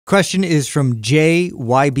question is from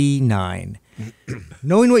JYB9.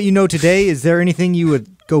 Knowing what you know today, is there anything you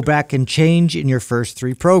would go back and change in your first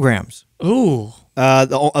 3 programs? Ooh. I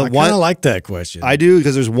kind of like that question. I do,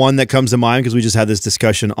 because there's one that comes to mind because we just had this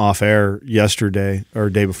discussion off air yesterday or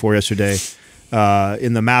day before yesterday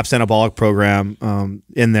in the MAPS Anabolic program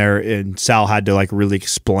in there, and Sal had to like really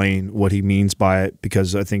explain what he means by it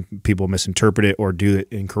because I think people misinterpret it or do it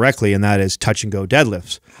incorrectly, and that is touch and go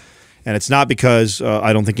deadlifts. And it's not because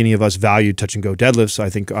I don't think any of us value touch and go deadlifts. I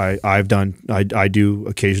think I do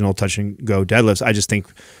occasional touch and go deadlifts. I just think,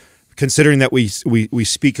 considering that we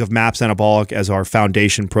speak of MAPS Anabolic as our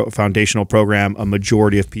foundational program, a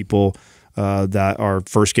majority of people that are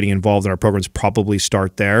first getting involved in our programs probably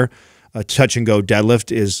start there. A touch and go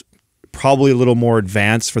deadlift is probably a little more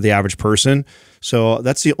advanced for the average person. So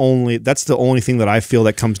that's the only thing that I feel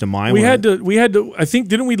that comes to mind. We had to. I think,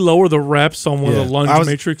 didn't we lower the reps on one of the lunge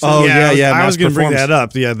matrix? Oh yeah. I was going to bring that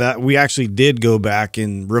up. Yeah, that we actually did go back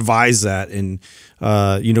and revise that and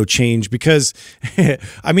change, because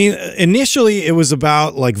I mean, initially it was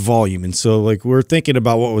about like volume, and so like we're thinking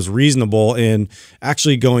about what was reasonable and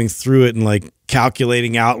actually going through it and like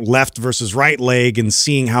calculating out left versus right leg and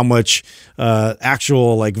seeing how much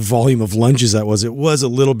actual like volume of lunges that was. It was a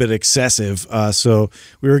little bit excessive. So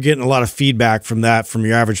we were getting a lot of feedback from that from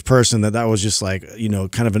your average person that was just like,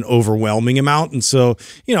 kind of an overwhelming amount. And so,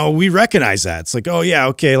 we recognize that. It's like, oh yeah,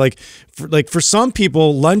 okay. Like for some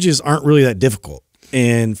people, lunges aren't really that difficult.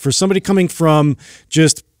 And for somebody coming from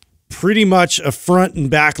just pretty much a front and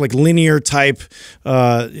back, like linear type,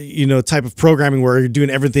 type of programming where you're doing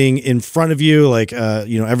everything in front of you, like,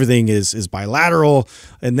 everything is bilateral,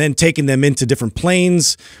 and then taking them into different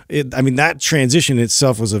planes. I mean, that transition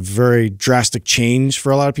itself was a very drastic change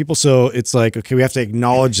for a lot of people. So it's like, okay, we have to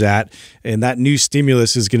acknowledge that, and that new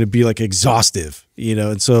stimulus is going to be like exhaustive.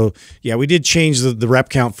 And so, yeah, we did change the rep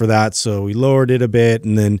count for that. So we lowered it a bit,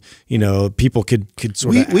 and then, people could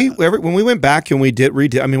sort of. When we went back and we did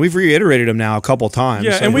redo, I mean, we've reiterated them now a couple times.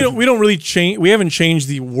 Yeah, so and we don't really change. We haven't changed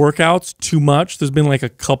the workouts too much. There's been like a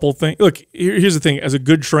couple things. Look, here's the thing: as a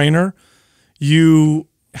good trainer, you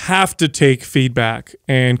have to take feedback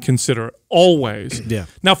and consider it always. Yeah.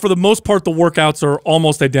 Now, for the most part, the workouts are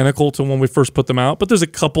almost identical to when we first put them out, but there's a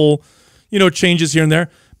couple, changes here and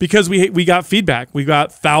there. Because we got feedback. We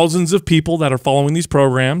got thousands of people that are following these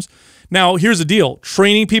programs. Now, here's the deal.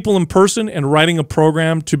 Training people in person and writing a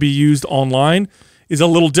program to be used online is a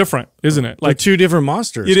little different, isn't it? Like, they're 2 different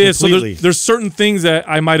monsters. It is. So there's certain things that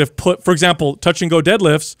I might have put, for example, touch and go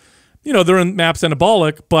deadlifts, they're in MAPS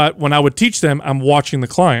Anabolic, but when I would teach them, I'm watching the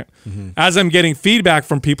client. As I'm getting feedback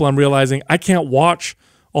from people, I'm realizing I can't watch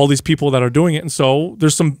all these people that are doing it. And so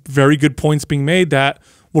there's some very good points being made that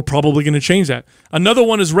we're probably going to change that. Another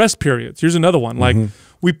one is rest periods. Here's another one. Like,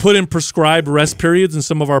 we put in prescribed rest periods in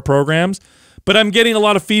some of our programs, but I'm getting a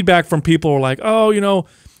lot of feedback from people who are like, oh,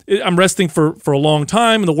 I'm resting for a long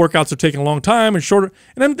time, and the workouts are taking a long time and shorter.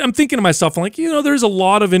 And I'm thinking to myself, I'm like, there's a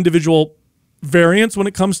lot of individual variance when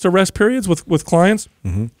it comes to rest periods with clients.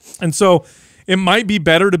 And so it might be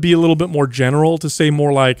better to be a little bit more general, to say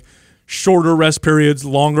more like shorter rest periods,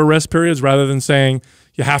 longer rest periods, rather than saying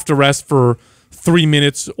you have to rest for 3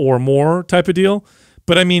 minutes or more type of deal.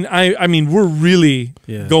 But I mean, we're really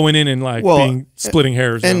going in and like splitting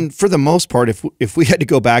hairs. And for the most part, if we had to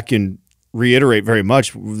go back and reiterate very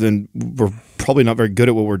much, then we're probably not very good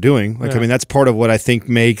at what we're doing. Like, I mean, that's part of what I think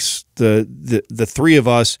makes the 3 of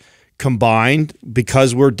us combined,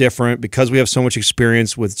 because we're different, because we have so much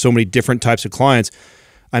experience with so many different types of clients.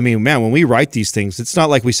 I mean, man, when we write these things, it's not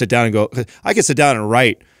like we sit down and go, I can sit down and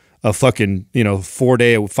write a fucking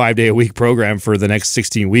 4-day, 5-day-a-week program for the next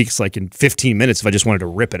 16 weeks, like in 15 minutes if I just wanted to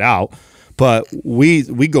rip it out. But we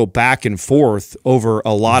go back and forth over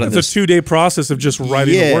a lot of this. It's a 2-day process of just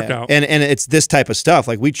writing the workout. And it's this type of stuff.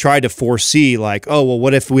 Like, we tried to foresee, like, oh, well,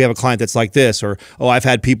 what if we have a client that's like this? Or, oh, I've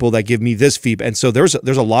had people that give me this feedback. And so there's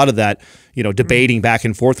a lot of that, debating back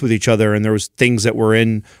and forth with each other. And there was things that were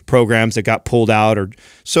in programs that got pulled out. Or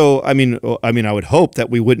so, I mean, I would hope that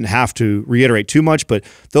we wouldn't have to reiterate too much. But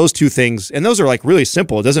those 2 things, and those are like really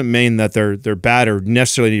simple. It doesn't mean that they're bad or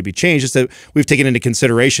necessarily need to be changed. It's that we've taken into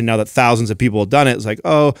consideration now that thousands of people have done it. It's like,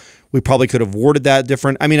 oh, we probably could have worded that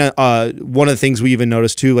different. I mean, one of the things we even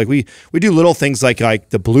noticed too, like we do little things like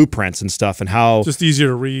the blueprints and stuff, and how just easier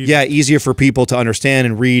to read. Yeah, easier for people to understand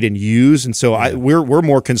and read and use. And so we're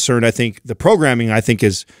more concerned. I think the programming, I think,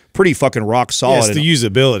 is pretty fucking rock solid. Yes, the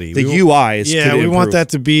usability. The UI is we want that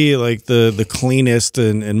to be like the cleanest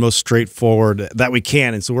and most straightforward that we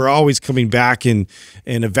can. And so we're always coming back and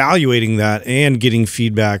evaluating that and getting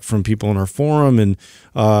feedback from people in our forum, and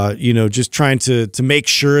just trying to make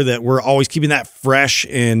sure that that we're always keeping that fresh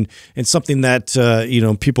and something that you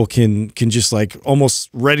know, people can just like almost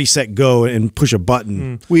ready, set, go and push a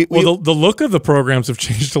button. The look of the programs have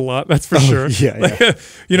changed a lot. That's for sure. Yeah, like,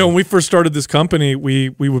 you know, when we first started this company, we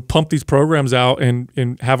would pump these programs out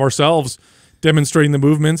and have ourselves demonstrating the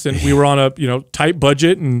movements, and we were on a, you know, tight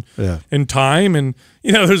budget and time, and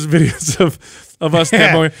you know, there's videos of us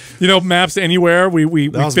demoing, you know, maps anywhere. We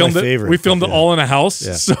filmed it. We filmed it all in a house.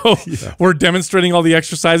 So we're demonstrating all the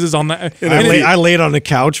exercises on that. I laid on the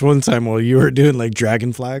couch one time while you were doing like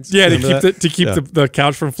dragon flags. Yeah, to keep the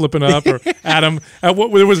couch from flipping up. Or Adam, at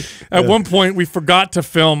one point we forgot to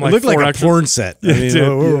film. Like, it looked like a porn set. I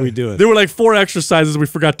mean, what were we doing? There were like 4 exercises we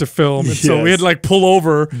forgot to film, and so we had to like pull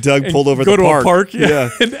over. Doug pulled over go the to park. a park. Yeah,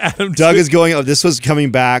 and Adam. Doug is going. This was coming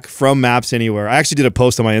back from Maps Anywhere. I actually did a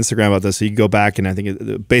post on my Instagram about this, so you can go back. And I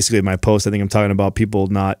think basically in my post, I think I'm talking about people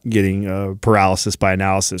not getting paralysis by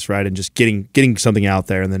analysis, right? And just getting something out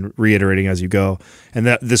there and then reiterating as you go. And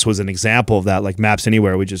this was an example of that, like Maps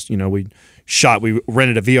Anywhere. We just, you know, we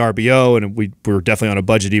rented a VRBO, and we were definitely on a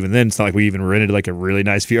budget even then. It's not like we even rented like a really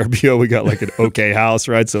nice VRBO. We got like an okay house,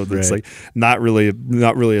 right? So it's like not really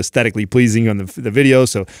aesthetically pleasing on the video.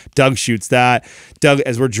 So Doug shoots that. Doug,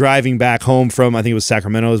 as we're driving back home from, I think it was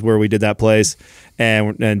Sacramento is where we did that place.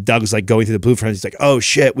 And Doug's like going through the blueprint. He's like, "Oh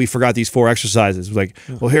shit, we forgot these 4 exercises." We're like,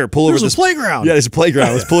 "Well, here, pull over this playground." Yeah, there's a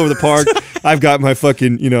playground. Let's pull over the park. I've got my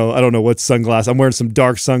fucking, you know, I don't know what sunglasses. I'm wearing some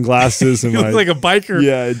dark sunglasses. And you look like a biker.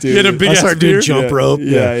 Yeah, dude. You had a big ass doing jump rope.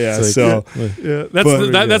 Yeah. Like, so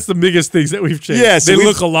that's the biggest things that we've changed. Yeah, so they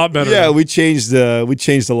look a lot better. Yeah, we changed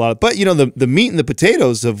a lot. But you know, the meat and the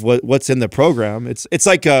potatoes of what's in the program. It's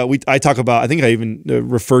like I talk about. I think I even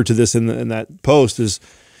referred to this in that post is,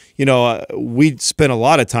 you know, we spent a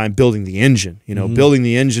lot of time building the engine, you know, building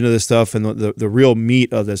the engine of this stuff and the real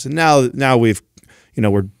meat of this. And now we've, you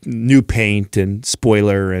know, we're new paint and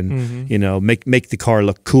spoiler and, you know, make the car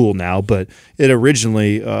look cool now. But it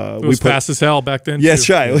originally, it was fast as hell back then. Yeah, that's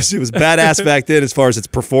right. It was badass back then as far as its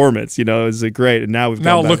performance, you know, it was great. And now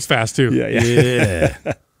it looks fast too. Yeah.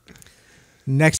 Next